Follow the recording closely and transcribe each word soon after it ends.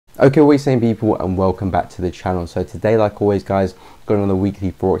Okay, what are you saying, people, and welcome back to the channel. So today, like always guys, going on the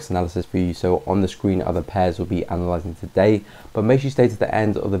weekly Forex analysis for you. So on the screen other pairs will be analyzing today, but make sure you stay to the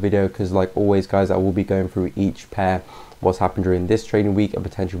end of the video because like always guys, I will be going through each pair, what's happened during this trading week and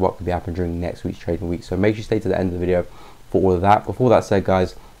potentially what could be happening during next week's trading week. So make sure you stay to the end of the video for all of that. Before that said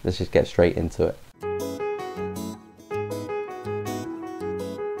guys, let's just get straight into it.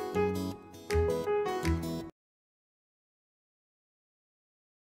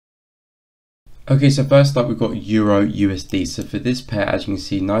 Okay, so first up we've got Euro USD. So for this pair, as you can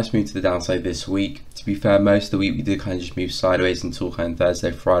see, nice move to the downside this week. To be fair, most of the week we did kind of just move sideways until kind of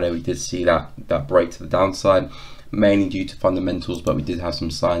Thursday, Friday. We did see that break to the downside, mainly due to fundamentals, but we did have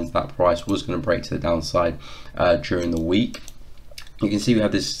some signs that price was going to break to the downside during the week. You can see we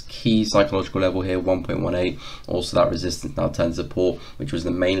have this key psychological level here, 1.18. Also that resistance now turns support, which was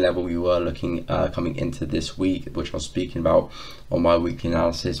the main level we were looking coming into this week, which I was speaking about on my weekly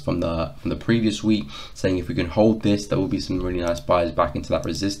analysis from the previous week, saying if we can hold this, there will be some really nice buys back into that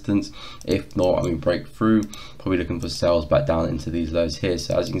resistance. If not, I mean break through, probably looking for sales back down into these lows here.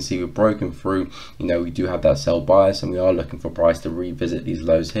 So as you can see, we've broken through. You know, we do have that sell bias, and we are looking for price to revisit these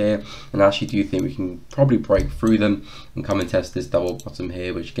lows here. And I actually do think we can probably break through them and come and test this double bottom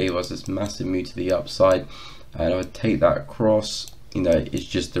here, which gave us this massive move to the upside. And I would take that across. You know, it's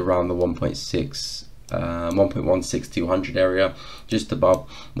just around the 1.16200 area, just above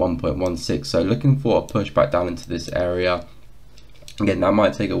 1.16. So looking for a push back down into this area. Again, that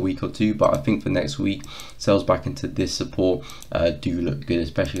might take a week or two, but I think for next week, sales back into this support do look good,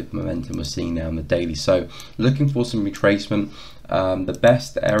 especially with the momentum we're seeing now on the daily. So looking for some retracement. The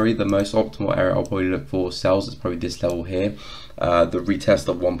best area, the most optimal area I'll probably look for sales is probably this level here, the retest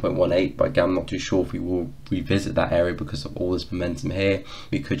of 1.18, but again, I'm not too sure if we will revisit that area because of all this momentum here.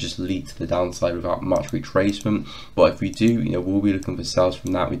 We could just lead to the downside without much retracement, but if we do, you know, we'll be looking for sales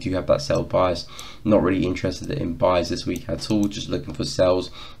from that. We do have that sell bias. Not really interested in buys this week at all, just looking for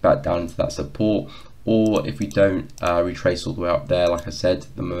sales back down into that support. Or if we don't retrace all the way up there, like I said,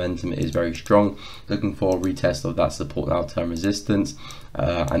 the momentum is very strong, looking for a retest of that support now term resistance,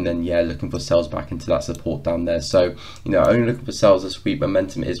 and then yeah, looking for sales back into that support down there. So you know, only looking for sales this week.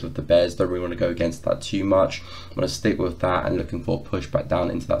 Momentum is with the bears, don't really want to go against that too much. I'm going to stick with that and looking for a push back down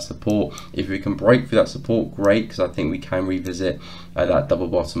into that support. If we can break through that support, great, because I think we can revisit that double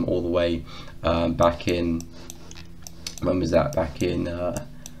bottom all the way back in, when was that, back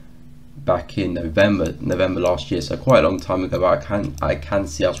in November last year, so quite a long time ago, but I can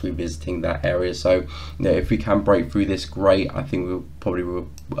see us revisiting that area. So you know, if we can break through this, great. I think we'll probably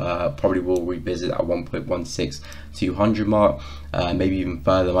will revisit that 1.16200 mark, maybe even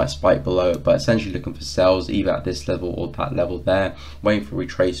further, might spike below it, but essentially looking for sales either at this level or that level there, waiting for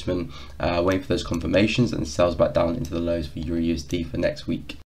retracement, waiting for those confirmations, and sales back down into the lows for Euro USD for next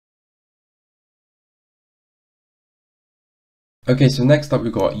week. Okay, so next up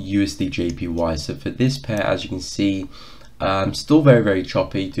we've got USD JPY. So for this pair, as you can see, still very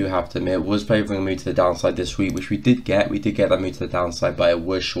choppy, do have to admit. It was favouring a move to the downside this week, which we did get that move to the downside, but it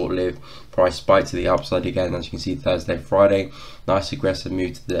was short-lived. Price spiked to the upside again, as you can see, Thursday, Friday. Nice aggressive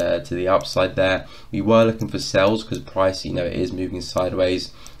move to the upside there. We were looking for sales because price, you know, it is moving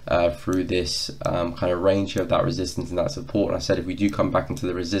sideways through this kind of range of that resistance and that support. And I said if we do come back into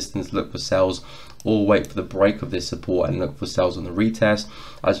the resistance, look for sales, or wait for the break of this support and look for sales on the retest.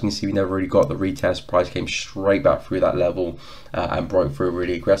 As you can see, we never really got the retest. Price came straight back through that level and broke through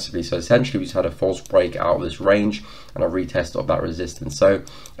really aggressively. So essentially we just had a false break out of this range and a retest of that resistance. So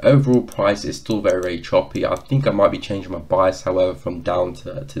overall price is still very choppy. I think I might be changing my bias, however, from down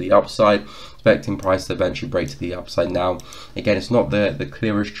to the upside, expecting price to eventually break to the upside. Now again, it's not the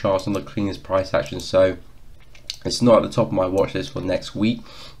clearest chart, on the cleanest price action, so it's not at the top of my watch list for next week,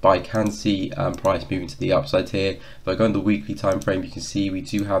 but I can see price moving to the upside here. If I go on the weekly time frame, you can see we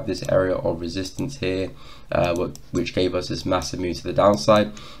do have this area of resistance here, which gave us this massive move to the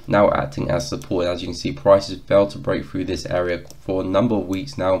downside, now acting as support. As you can see, prices failed to break through this area for a number of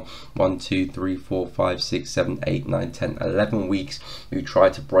weeks now. 1, 2, 3, 4, 5, 6, 7, 8, 9, 10, 11 weeks we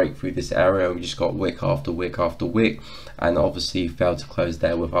tried to break through this area, and we just got wick after wick after wick, and obviously failed to close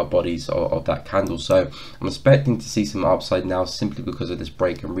there with our bodies of that candle. So I'm expecting to see some upside now, simply because of this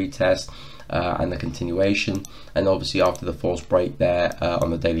break and retest and the continuation, and obviously after the false break there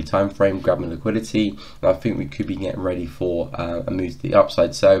on the daily time frame, grabbing liquidity, and I think we could be getting ready for a move to the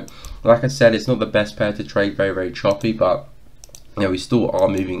upside. So like I said, it's not the best pair to trade, very choppy, but you know, we still are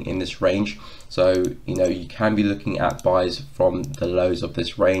moving in this range. So you know, you can be looking at buys from the lows of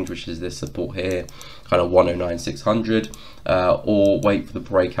this range, which is this support here, kind of 109,600, or wait for the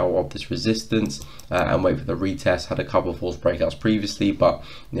breakout of this resistance and wait for the retest. Had a couple of false breakouts previously, but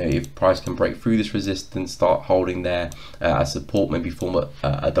if price can break through this resistance, start holding there as support, maybe form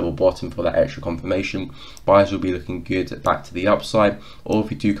a double bottom for that extra confirmation, buyers will be looking good back to the upside. Or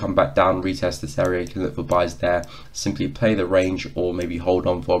if you do come back down, retest this area, you can look for buys there, simply play the range or maybe hold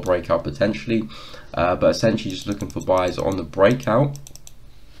on for a breakout potentially, but essentially just looking for buys on the breakout.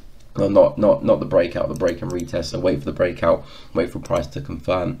 No, not the breakout, the break and retest. So wait for the breakout, wait for price to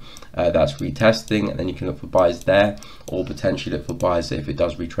confirm that's retesting, and then you can look for buys there, or potentially look for buys if it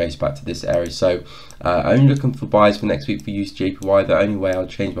does retrace back to this area. So only looking for buys for next week for USD. The only way I'll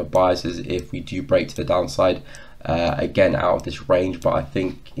change my buys is if we do break to the downside again out of this range. But I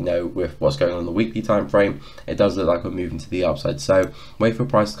think with what's going on the weekly time frame, it does look like we're moving to the upside. So wait for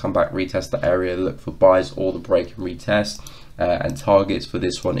price to come back, retest the area, look for buys or the break and retest. And targets for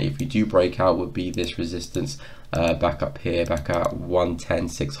this one, if you do break out, would be this resistance back up here, back at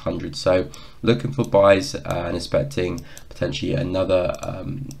 110,600. So looking for buys and expecting potentially another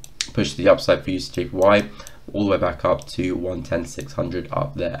push to the upside for USD all the way back up to 110,600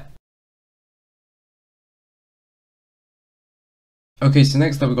 up there. Okay, so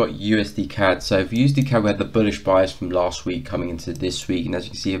next up we've got USD CAD. So for USD CAD, we had the bullish bias from last week coming into this week, and as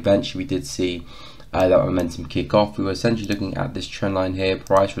you can see, eventually we did see that momentum kick off. We were essentially looking at this trend line here,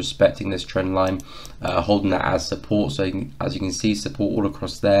 price respecting this trend line, holding that as support. So as you can see, support all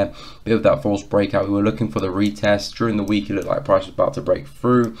across there. Bit of that false breakout. We were looking for the retest during the week. It looked like price was about to break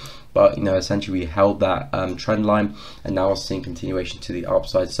through, but essentially we held that trend line, and now we're seeing continuation to the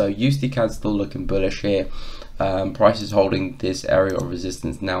upside. So USD CAD still looking bullish here. Price is holding this area of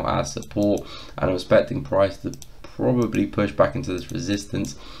resistance now as support, and I'm expecting price to probably push back into this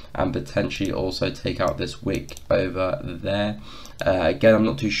resistance and potentially also take out this wick over there. Again, I'm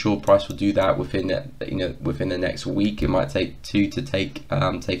not too sure price will do that within the next week. It might take two to take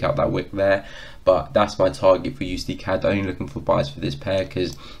out that wick there, but that's my target for USD CAD. Only looking for buys for this pair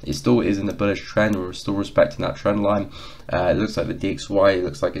because it still is in the bullish trend. We're still respecting that trend line. It looks like the DXY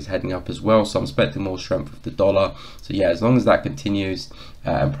looks like it's heading up as well, so I'm expecting more strength with the dollar. So yeah, as long as that continues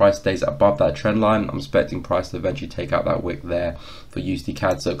and price stays above that trend line, I'm expecting price to eventually take out that wick there for USD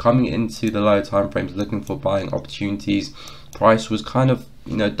CAD. So coming into the lower time frames, looking for buying opportunities. Price was kind of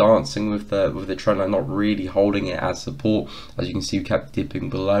dancing with the trend line, not really holding it as support. As you can see, we kept dipping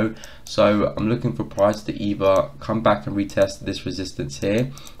below. So I'm looking for price to either come back and retest this resistance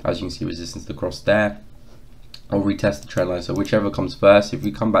here, as you can see, resistance across there, or retest the trend line. So whichever comes first. If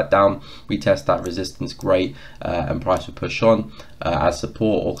we come back down, retest that resistance, great, and price will push on as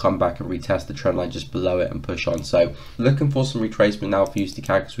support, or come back and retest the trend line just below it and push on. So looking for some retracement now for USD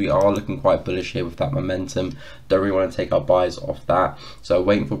CAD, because we are looking quite bullish here with that momentum. Don't really want to take our buys off that, so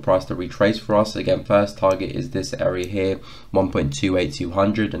waiting for price to retrace for us. Again, first target is this area here,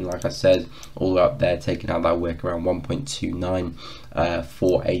 1.28200, and like I said, all the way up there, taking out that wick around 1.29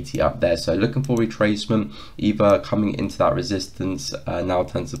 480 up there. So looking for retracement, either coming into that resistance now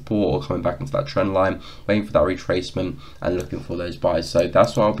turn support, or coming back into that trend line, waiting for that retracement and looking for those buys. So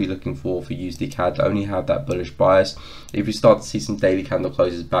that's what I'll be looking for USD CAD. Only have that bullish bias. If you start to see some daily candle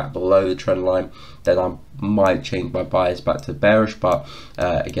closes back below the trend line, then I might change my bias back to bearish. But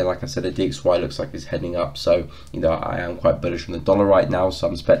again, like I said, the DXY looks like it's heading up, so I am quite bullish on the dollar right now, so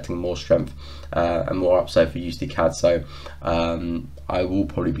I'm expecting more strength and more upside for USD CAD. So I will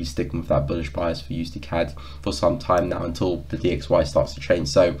probably be sticking with that bullish bias for USD CAD for some time now, until the DXY starts to change.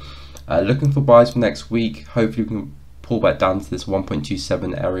 So looking for buys for next week. Hopefully we can pull back down to this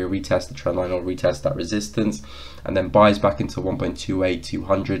 1.27 area, retest the trend line or retest that resistance, and then buys back into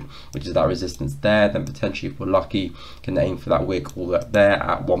 1.28200, which is that resistance there. Then potentially, if we're lucky, can aim for that wick all up there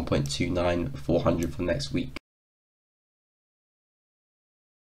at 1.29400 for next week.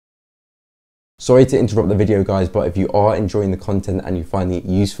 Sorry to interrupt the video, guys, but if you are enjoying the content and you find it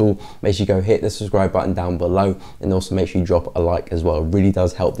useful, make sure you go hit the subscribe button down below, and also make sure you drop a like as well. It really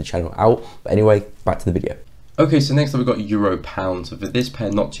does help the channel out. But anyway, back to the video. Okay, so next up we've got Euro Pound. So for this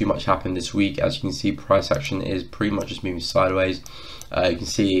pair, not too much happened this week. As you can see, price action is pretty much just moving sideways. You can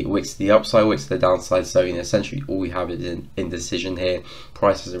see wicks to the upside, wicks to the downside. So essentially all we have is an indecision here.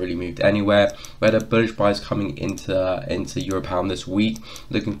 Price hasn't really moved anywhere. We had a bullish bias coming into Euro Pound this week,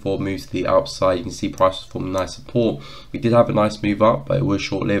 looking for moves to the upside. You can see price was forming nice support. We did have a nice move up, but it was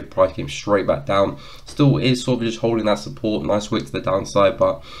short lived. Price came straight back down. Still is sort of just holding that support. Nice wick to the downside,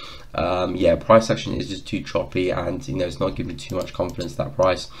 but yeah, price action is just too choppy, and it's not giving too much confidence that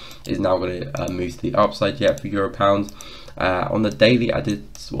price is now going to move to the upside yet for Euro Pound. On the daily, I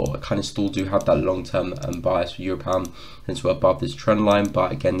kind of still do have that long-term bias for Euro-Pound since we're above this trend line,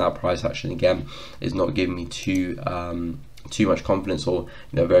 but again, that price action again is not giving me too much confidence or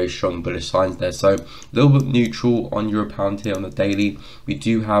very strong bullish signs there. So a little bit neutral on Euro-Pound here on the daily. We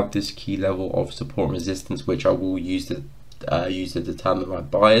do have this key level of support and resistance, which I will use to determine my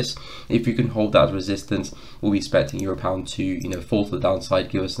bias. If you can hold that as resistance, we'll be expecting Euro-Pound to fall to the downside,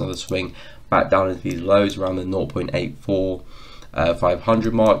 give us another swing back down into these lows around the 0.84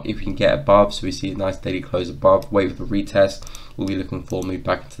 500 mark. If you can get above, so we see a nice daily close above, wait for the retest, we'll be looking for a move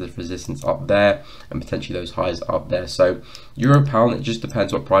back into the resistance up there and potentially those highs up there. So Euro-Pound, it just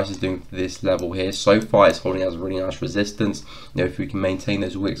depends what price is doing for this level here. So far it's holding as a really nice resistance. If we can maintain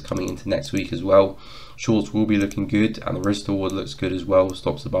those wicks coming into next week as well, shorts will be looking good, and the risk reward looks good as well.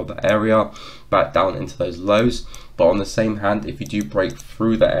 Stops above that area, back down into those lows. But on the same hand, if you do break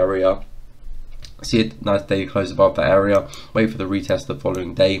through that area, see a nice daily close above that area, wait for the retest the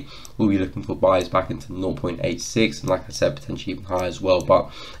following day, we'll be looking for buys back into 0.86, and like I said, potentially even higher as well.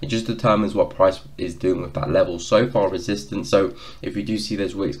 But it just determines what price is doing with that level. So far resistance, so if we do see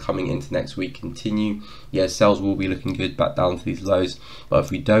those wicks coming into next week continue, yeah, sales will be looking good back down to these lows. But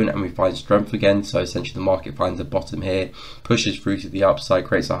if we don't and we find strength again, so essentially the market finds a bottom here, pushes through to the upside,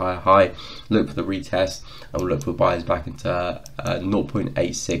 creates a higher high, look for the retest, and we'll look for buys back into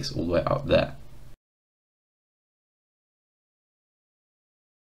 0.86 all the way up there.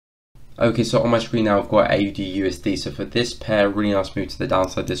 Okay, so on my screen now I've got Aodu USD. So for this pair, really nice move to the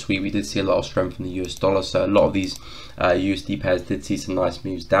downside this week. We did see a lot of strength in the US dollar, so a lot of these USD pairs did see some nice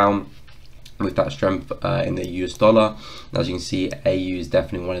moves down with that strength in the US dollar. And as you can see, AU is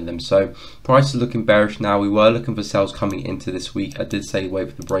definitely one of them. So price is looking bearish now. We were looking for sales coming into this week. I did say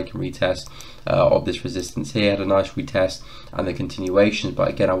wait for the break and retest of this resistance here. Had a nice retest and the continuation, but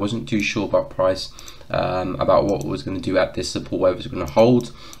again, I wasn't too sure about price, about what it was going to do at this support, whether it's going to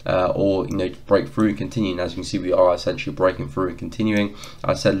hold or break through and continue. And as you can see, we are essentially breaking through and continuing.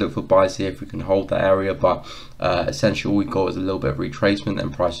 I said look for buys here if we can hold that area, but essentially all we got was a little bit of retracement,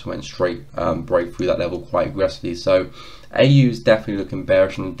 and price went straight break through that level quite aggressively. So AU is definitely looking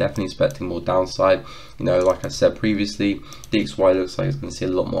bearish and definitely expecting more downside. Like I said previously, DXY looks like it's going to see a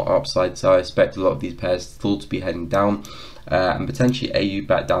lot more upside, so I expect a lot of these pairs still to be heading down, and potentially AU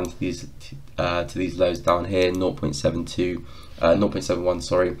back down to these lows down here, 0.71,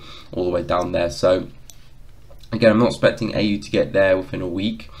 sorry, all the way down there. So again, I'm not expecting AU to get there within a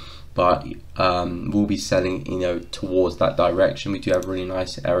week, but we'll be selling towards that direction. We do have a really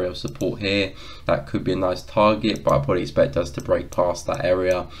nice area of support here that could be a nice target, but I probably expect us to break past that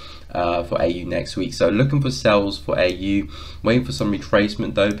area for AU next week. So looking for sells for AU, waiting for some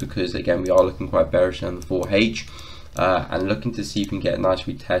retracement though, because again we are looking quite bearish on the 4H, and looking to see if we can get a nice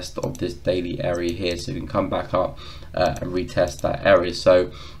retest of this daily area here, so we can come back up and retest that area. So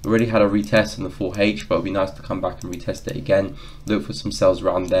we already had a retest in the 4H, but it'd be nice to come back and retest it again. Look for some sells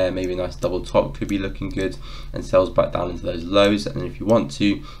around there, maybe a nice double top could be looking good, and sells back down into those lows. And if you want to,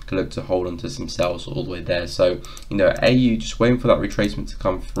 you can look to hold on to some sells all the way there. So AU just waiting for that retracement to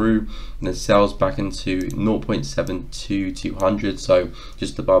come through, and then sells back into 0.72200, so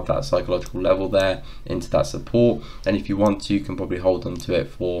just above that psychological level there into that support. And if you want to, you can probably hold on to it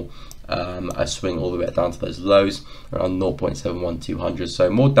for a swing all the way down to those lows around 0.71200. So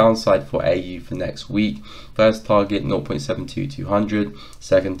more downside for AU for next week. First target 0.72200,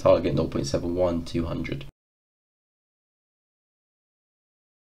 second target 0.71200.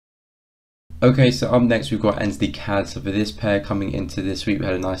 Okay, so up next we've got NZD CAD. So for this pair coming into this week, we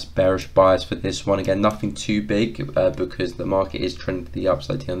had a nice bearish bias for this one. Again, nothing too big because the market is trending to the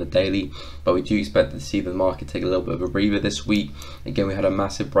upside here on the daily, but we do expect to see the market take a little bit of a breather this week. Again, we had a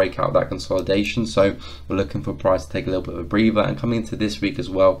massive breakout of that consolidation, so we're looking for price to take a little bit of a breather. And coming into this week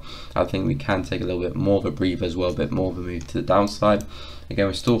as well, I think we can take a little bit more of a breather as well, a bit more of a move to the downside. Again,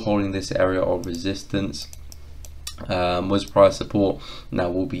 we're still holding this area of resistance. Was price support,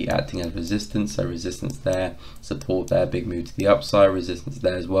 now will be acting as resistance. So resistance there, support there, big move to the upside, resistance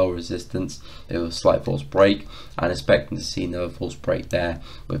there as well, resistance, there was a slight false break, and expecting to see another false break there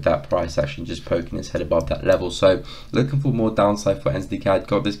with that price action just poking its head above that level. So looking for more downside for NZD CAD.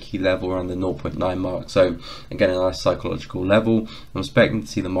 Got this key level around the 0.9 mark, so again a nice psychological level. I'm expecting to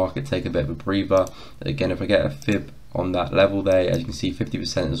see the market take a bit of a breather. Again, if I get a fib on that level there. As you can see,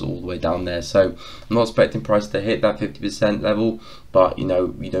 50% is all the way down there, so I'm not expecting price to hit that 50% level, but you know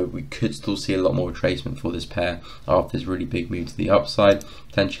we could still see a lot more retracement for this pair after this really big move to the upside,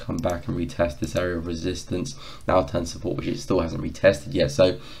 potentially come back and retest this area of resistance, now turn support, which it still hasn't retested yet.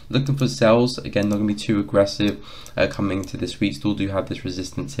 So looking for sells, again not going to be too aggressive coming into this week. Still do have this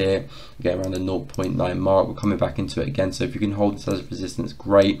resistance here, again around the 0.9 mark. We're coming back into it again, so if you can hold this as resistance,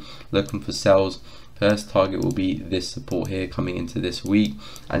 great. Looking for sells, first target will be this support here coming into this week,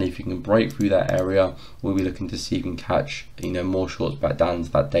 and if you can break through that area, we'll be looking to see if you can catch more shorts back down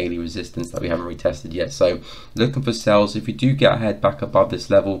to that daily resistance that we haven't retested yet. So looking for sells. If you do get ahead back above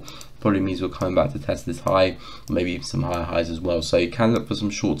this level, probably means we're coming back to test this high, maybe even some higher highs as well. So you can look for some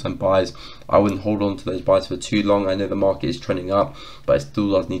short-term buys. I wouldn't hold on to those buys for too long. I know the market is trending up, but it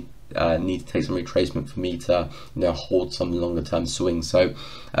still does need to take some retracement for me to hold some longer term swings. So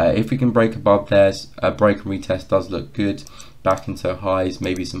if we can break above there, break and retest does look good, back into highs,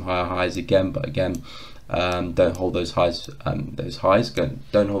 maybe some higher highs again, but again don't hold those highs,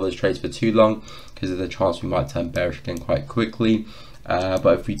 don't hold those trades for too long, because there's a chance we might turn bearish again quite quickly.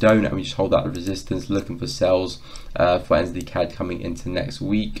 But if we don't and we just hold that resistance, looking for sells for NZD CAD coming into next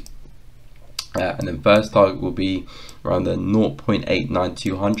week. And then first target will be around the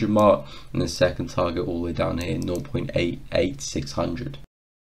 0.89200 mark, and the second target all the way down here 0.88600.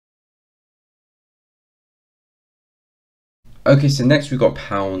 Okay, so next we've got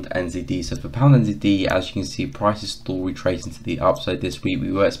pound NZD. So for pound NZD, as you can see, price is still retracing to the upside this week.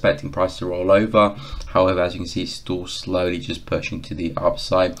 We were expecting price to roll over, however, as you can see, it's still slowly just pushing to the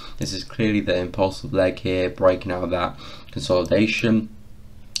upside. This is clearly the impulsive leg here, breaking out of that consolidation.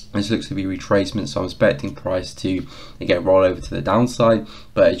 This looks to be retracement, so I'm expecting price to again roll over to the downside,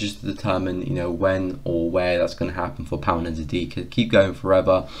 but it's just to determine when or where that's going to happen for pound NZD. It could keep going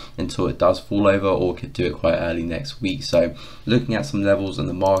forever until it does fall over, or could do it quite early next week. So looking at some levels in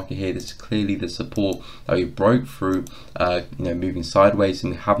the market here, this is clearly the support that we broke through, moving sideways,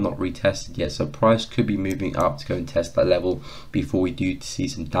 and have not retested yet. So price could be moving up to go and test that level before we do see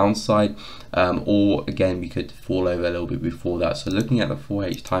some downside, or again we could fall over a little bit before that. So looking at the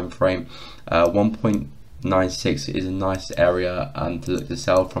 4H time frame, 1.96 is a nice area to look to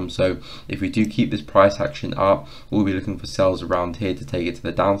sell from. So if we do keep this price action up, we'll be looking for sells around here to take it to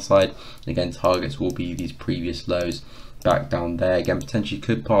the downside. Again, targets will be these previous lows back down there. Again, potentially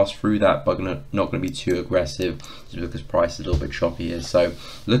could pass through that, but not going to be too aggressive just because price is a little bit choppy here. So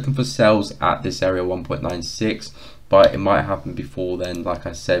looking for sells at this area 1.96, but it might happen before then. Like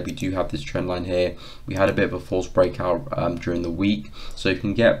I said, we do have this trend line here. We had a bit of a false breakout during the week, so if you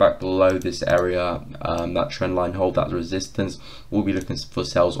can get back below this area, that trend line, hold that resistance, we'll be looking for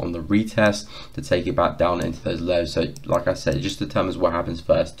sells on the retest to take it back down into those lows. So like I said, it just determines what happens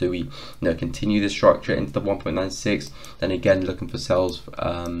first. Do we continue this structure into the 1.96, then again looking for sells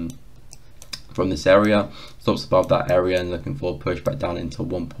from this area, stops above that area, and looking for a push back down into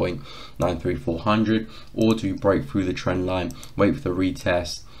 1.93400, or do we break through the trend line, wait for the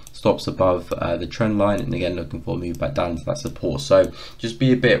retest, stops above the trend line, and again looking for a move back down into that support. So just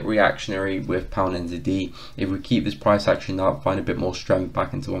be a bit reactionary with pound NZD. If we keep this price action up, find a bit more strength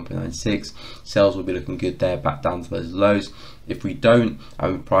back into 1.96, sales will be looking good there, back down to those lows. If we don't,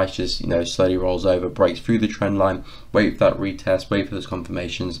 and price just slowly rolls over, breaks through the trend line, wait for that retest, wait for those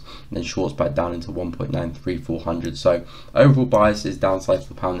confirmations, and then shorts back down into 1.93400. So overall bias is downside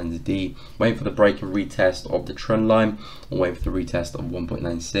for pound NZD, waiting for the break and retest of the trend line, or waiting for the retest of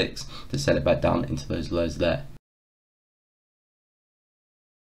 1.96 to set it back down into those lows there.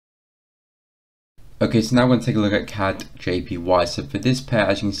 Okay, so now we're going to take a look at CAD JPY. So for this pair,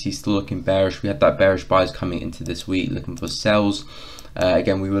 as you can see, still looking bearish. We had that bearish buys coming into this week, looking for sells.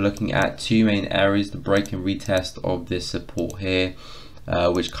 Again, we were looking at two main areas, the break and retest of this support here,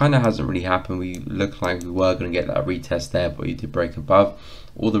 which kind of hasn't really happened. We looked like we were going to get that retest there, but we did break above.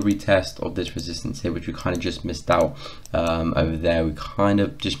 Or the retest of this resistance here, which we kind of just missed out over there. We kind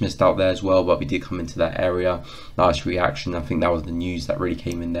of just missed out there as well, but we did come into that area. Nice reaction. I think that was the news that really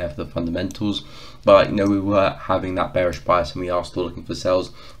came in there for the fundamentals. But we were having that bearish bias, and we are still looking for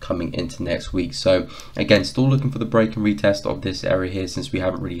sells coming into next week. So again, still looking for the break and retest of this area here, since we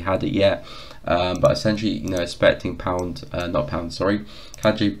haven't really had it yet. But essentially, expecting CAD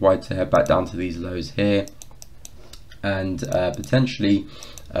JPY to head back down to these lows here, and potentially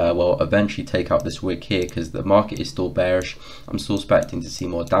eventually take out this wick here, because the market is still bearish. I'm still expecting to see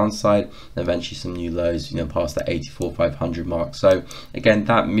more downside, and eventually some new lows past the 84,500 mark. So again,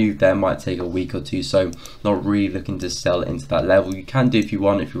 that move there might take a week or two, so not really looking to sell into that level. You can do if you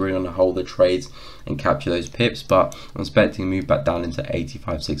want, if you really want to hold the trades and capture those pips, but I'm expecting a move back down into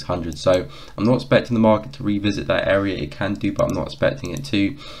 85,600. So I'm not expecting the market to revisit that area. It can do, but I'm not expecting it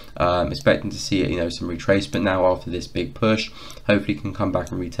to. Expecting to see it, some retracement now after this big push. Hopefully can come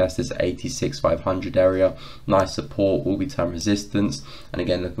back and retest this 86,500 area. Nice support, will be term resistance, and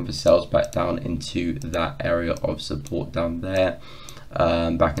again looking for sales back down into that area of support down there.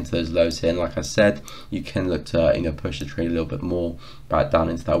 Back into those lows here, and like I said, you can look to push the trade a little bit more back down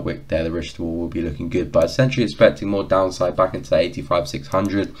into that wick there. The risk reward will be looking good, but essentially expecting more downside back into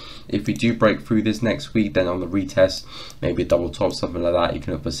 85,600. If we do break through this next week, then on the retest, maybe a double top, something like that, you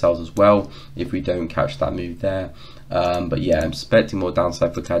can look for sales as well if we don't catch that move there. But yeah, I'm expecting more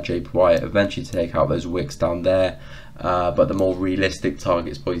downside for CAD JPY, eventually to take out those wicks down there. But the more realistic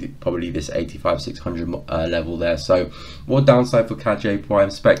target is probably this 85,600 level there. So more downside for CAD JPY. I'm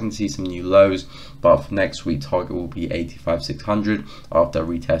expecting to see some new lows, but for next week target will be 85,600 after a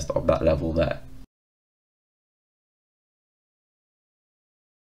retest of that level there.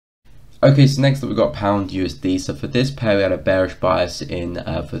 Okay, so next up we've got pound USD. So for this pair we had a bearish bias in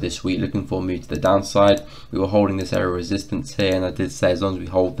for this week, looking for a move to the downside. We were holding this area of resistance here, and I did say as long as we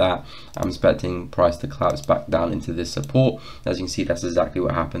hold that, I'm expecting price to collapse back down into this support. As you can see, that's exactly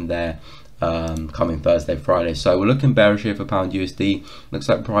what happened there coming Thursday, Friday. So we're looking bearish here for pound USD. Looks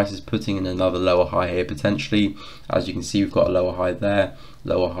like price is putting in another lower high here potentially. As you can see, we've got a lower high there,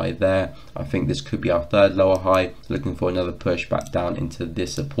 lower high there. I think this could be our third lower high, looking for another push back down into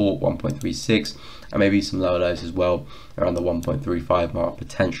this support 1.36, and maybe some lower lows as well around the 1.35 mark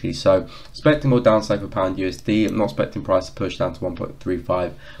potentially. So expecting more downside for pound USD. I'm not expecting price to push down to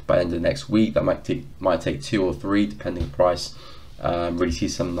 1.35 by the end of next week. That might take 2 or 3 depending on price. Really see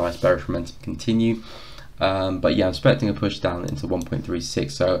some nice bearish momentum continue, but yeah, I'm expecting a push down into 1.36.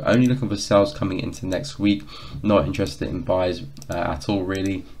 So only looking for sales coming into next week, not interested in buys at all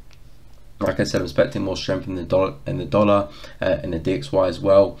really. Like I said, I'm expecting more strength in the dollar, in the DXY as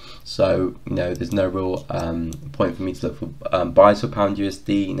well. So there's no real point for me to look for buys for pound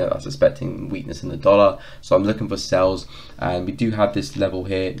USD. I was expecting weakness in the dollar, so I'm looking for sales. And we do have this level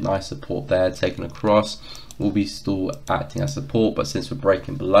here, nice support there, taken across. Will be still acting as support, but since we're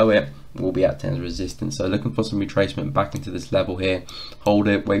breaking below it, will be acting as resistance. So looking for some retracement back into this level here, hold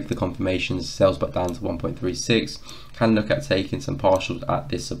it, wait for the confirmations, sales back down to 1.36. Can look at taking some partials at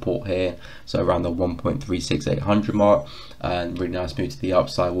this support here, so around the 1.36800 mark, and really nice move to the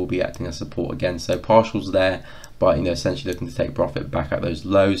upside, will be acting as support again. So partials there, but essentially looking to take profit back at those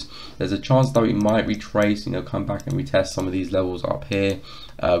lows. There's a chance that we might retrace, come back and retest some of these levels up here.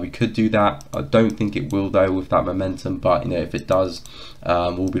 We could do that. I don't think it will though with that momentum, but if it does,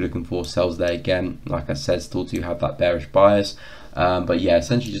 we'll be looking for sales there again. Like I said, still do have that bearish bias, but yeah,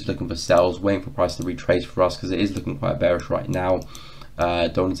 essentially just looking for sales, waiting for price to retrace for us, because it is looking quite bearish right now.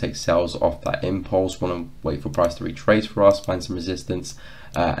 Don't want to take sales off that impulse, want to wait for price to retrace for us, find some resistance,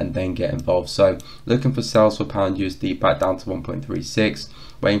 and then get involved. So looking for sales for pound USD back down to 1.36,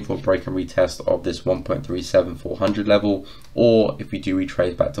 waiting for a break and retest of this 1.37400 level, or if we do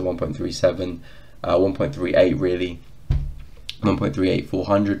retrace back to 1.37, 1.38 really,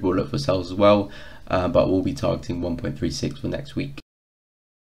 1.38400, we'll look for sales as well, but we'll be targeting 1.36 for next week.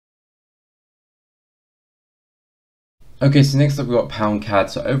 Okay, so next up we've got pound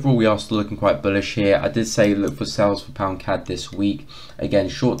CAD. So overall we are still looking quite bullish here. I did say look for sales for pound CAD this week. Again,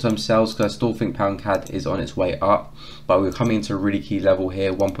 short-term sales, because I still think pound CAD is on its way up, but we're coming into a really key level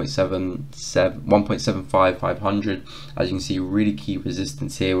here, 1.75500. As you can see, really key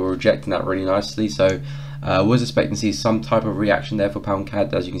resistance here. We're rejecting that really nicely. So was expecting to see some type of reaction there for pound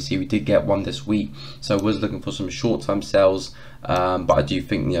CAD. As you can see, we did get one this week, so I was looking for some short-term sales, but I do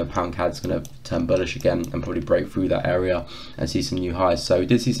think pound CAD is going to turn bullish again and probably break through that area and see some new highs. So we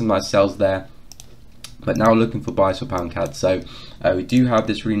did see some nice sales there, but now looking for buys for pound CAD. So we do have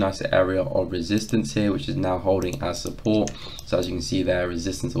this really nice area of resistance here, which is now holding as support. So as you can see there,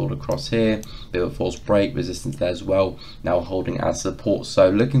 resistance all across here, bit of a false break, resistance there as well, now holding as support. So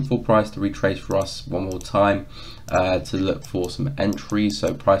looking for price to retrace for us one more time, to look for some entries,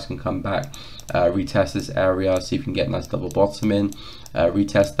 so price can come back, retest this area, see if we can get a nice double bottom in,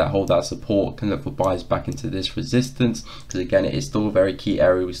 retest that, hold that support, can look for buys back into this resistance, because again it is still a very key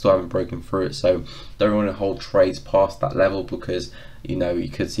area, we still haven't broken through it. So don't want to hold trades past that level, because you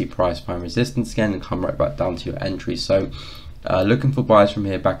could see price find resistance again and come right back down to your entry. So looking for buys from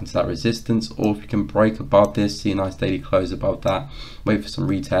here back into that resistance, or if you can break above this, see a nice daily close above that, wait for some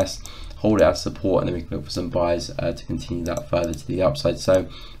retest, hold it as support, and then we can look for some buys to continue that further to the upside. So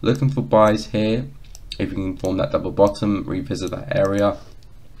looking for buys here, if you can form that double bottom, revisit that area,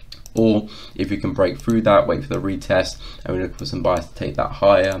 Or if you can break through that, wait for the retest, and we're looking for some buyers to take that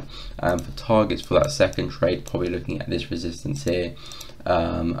higher. For targets for that second trade, probably looking at this resistance here,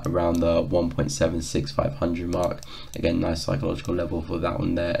 around the 1.76500 mark. Again, nice psychological level for that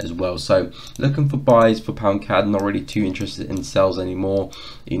one there as well. So looking for buys for pound CAD, not really too interested in sells anymore.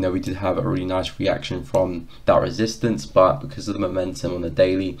 You know, we did have a really nice reaction from that resistance, but because of the momentum on the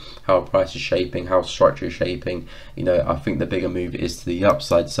daily, how our price is shaping, how structure is shaping, you know, I think the bigger move is to the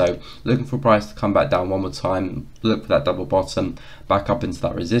upside. So looking for price to come back down one more time, look for that double bottom, back up into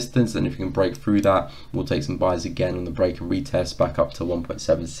that resistance, and if you can break through that, we'll take some buys again on the break and retest back up to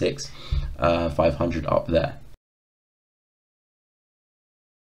 1.76 500 up there.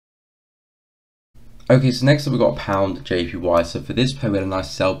 Okay, so next up we've got pound JPY. So for this pair, we had a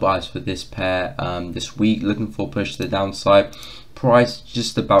nice sell buys for this pair this week, looking for a push to the downside. Price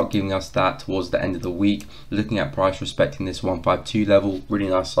just about giving us that towards the end of the week. Looking at price respecting this 152 level, really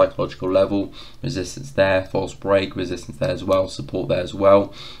nice psychological level, resistance there, false break, resistance there as well, support there as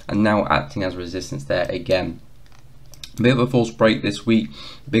well, and now acting as resistance there again. A bit of a false break this week,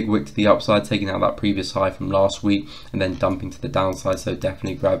 big wick to the upside, taking out that previous high from last week and then dumping to the downside, so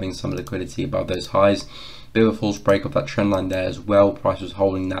definitely grabbing some liquidity above those highs. Bit of a false break of that trend line there as well. Price was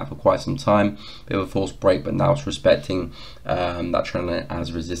holding that for quite some time. Bit of a false break, but now it's respecting that trend line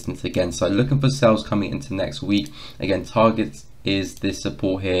as resistance again. So looking for sales coming into next week. Again, targets is this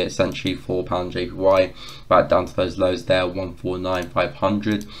support here essentially for pound JPY, back down to those lows there,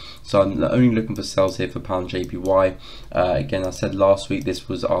 149,500. So I'm only looking for sales here for pound JPY. Again, I said last week this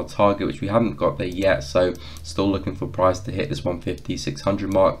was our target, which we haven't got there yet, so still looking for price to hit this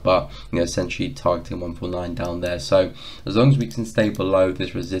 150-600 mark, but you know, essentially targeting 149 down there. So as long as we can stay below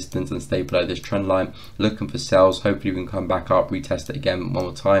this resistance and stay below this trend line, looking for sales. Hopefully we can come back up, retest it again one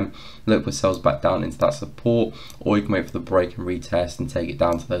more time, look for sales back down into that support, or you can wait for the break and retest and take it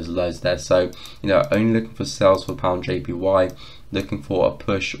down to those lows there. So you know, only looking for sales for pound JPY, looking for a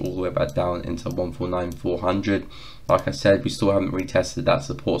push all the way back down into 149,400. Like I said, we still haven't retested that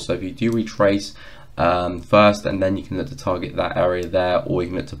support, so if you do retrace first, and then you can look to target that area there, or you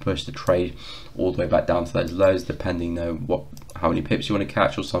can look to push the trade all the way back down to those lows, depending on how many pips you want to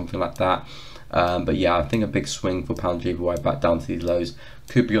catch or something like that. But yeah, I think a big swing for pound JPY back down to these lows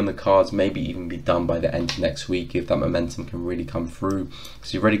could be on the cards, maybe even be done by the end of next week if that momentum can really come through.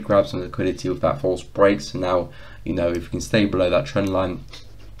 So you've already grabbed some liquidity with that false break, so now you know, if you can stay below that trend line,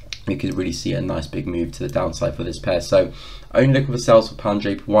 you could really see a nice big move to the downside for this pair. So only looking for sales for pound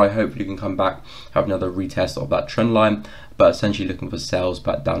JPY. Hopefully you can come back, have another retest of that trend line, but essentially looking for sales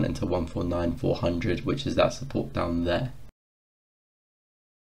back down into 149,400, which is that support down there.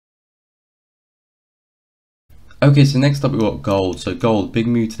 Okay, so next up we've got gold. So gold, big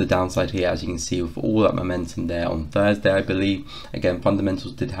move to the downside here, as you can see, with all that momentum there on Thursday, I believe. Again,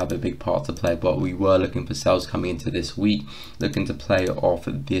 fundamentals did have a big part to play, but we were looking for sales coming into this week, looking to play off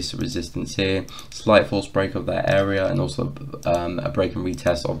this resistance here, slight false break of that area, and also a break and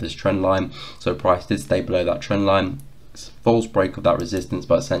retest of this trend line. So price did stay below that trend line, false break of that resistance,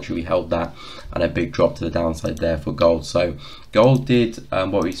 but essentially we held that, and a big drop to the downside there for gold. So gold did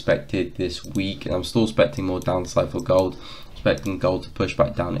what we expected this week, and I'm still expecting more downside for gold, expecting gold to push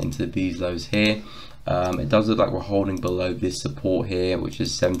back down into these lows here. It does look like we're holding below this support here, which is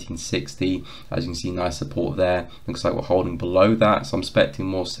 1760. As you can see, nice support there. Looks like we're holding below that, so I'm expecting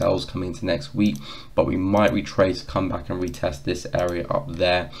more sales coming into next week, but we might retrace, come back and retest this area up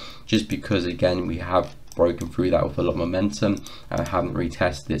there, just because again we have broken through that with a lot of momentum and I haven't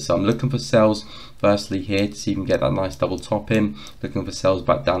retested it. So I'm looking for sales firstly here to see if we can get that nice double top in, looking for sales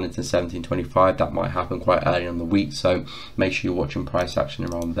back down into 1725. That might happen quite early on the week, so make sure you're watching price action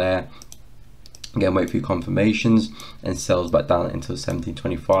around there. Again, wait for your confirmations and sells back down into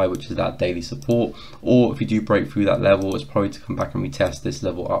 1725, which is that daily support. Or if you do break through that level, it's probably to come back and retest this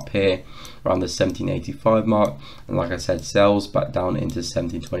level up here around the 1785 mark. And like I said, sells back down into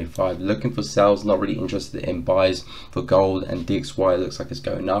 1725. Looking for sales, not really interested in buys for gold, and DXY looks like it's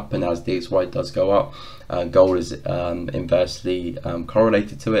going up, and as DXY does go up, gold is inversely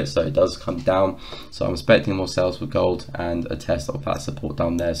correlated to it, so it does come down. So I'm expecting more sales for gold and a test of that support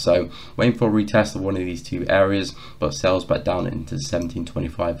down there. So waiting for a retest of one of these two areas, but sales back down into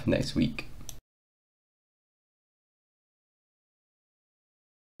 1725 for next week.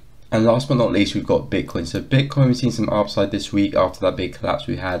 And last but not least, we've got Bitcoin. So Bitcoin, we've seen some upside this week after that big collapse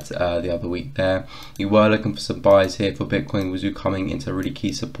we had the other week there. We were looking for some buys here for Bitcoin, was coming into really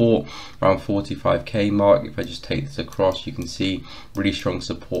key support around 45k mark. If I just take this across, you can see really strong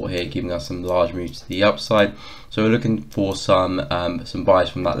support here, giving us some large moves to the upside. So we're looking for some buys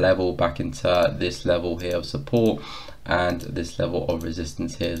from that level back into this level here of support. and this level of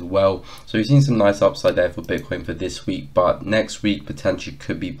resistance here as well. So we've seen some nice upside there for Bitcoin for this week, but next week potentially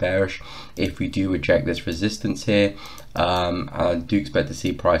could be bearish if we do reject this resistance here. I do expect to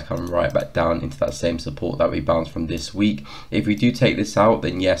see price come right back down into that same support that we bounced from this week. If we do take this out,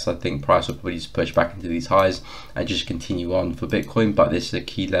 then yes, I think price will probably just push back into these highs and just continue on for Bitcoin. But this is a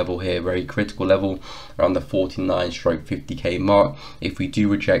key level here, very critical level around the 49/50k mark. If we do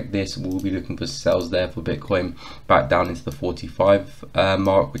reject this, we'll be looking for sells there for Bitcoin back down into the 45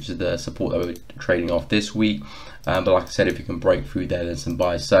 mark, which is the support that we're trading off this week. But like I said, if you can break through there, then some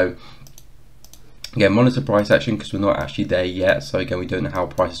buys. So again, monitor price action because we're not actually there yet. So again, we don't know how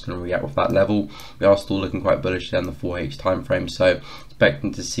price is going to react with that level. We are still looking quite bullish on the 4H time frame. So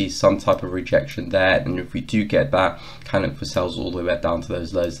expecting to see some type of rejection there, and if we do get that, kind of look for sells all the way back down to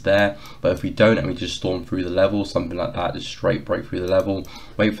those lows there. But if we don't and we just storm through the level, something like that, just straight break through the level,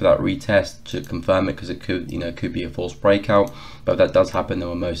 wait for that retest to confirm it, because it could, could be a false breakout. But if that does happen, then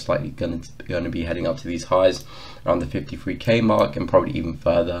we're most likely going to be heading up to these highs around the 53k mark, and probably even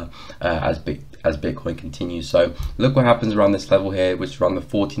further as Bitcoin continues. So look what happens around this level here, which is around the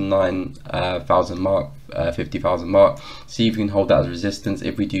 49,000 mark, 50,000 mark. See if you can hold that as resistance.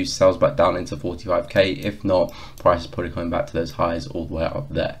 If we do, sells back down into 45k. If not, price is probably coming back to those highs all the way up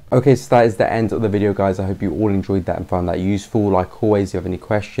there. Okay, so that is the end of the video, guys. I hope you all enjoyed that and found that useful. Like always, if you have any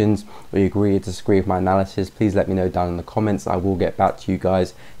questions or you agree or disagree with my analysis, please let me know down in the comments. I will get back to you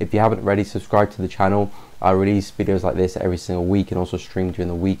guys. If you haven't already, subscribe to the channel. I release videos like this every single week and also stream during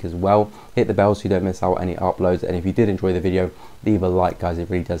the week as well. Hit the bell so you don't miss out any uploads. And if you did enjoy the video, leave a like, guys. It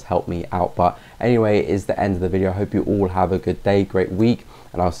really does help me out. But anyway, it is the end of the video. I hope you all have a good day, great week,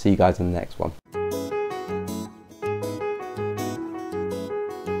 and I'll see you guys in the next one.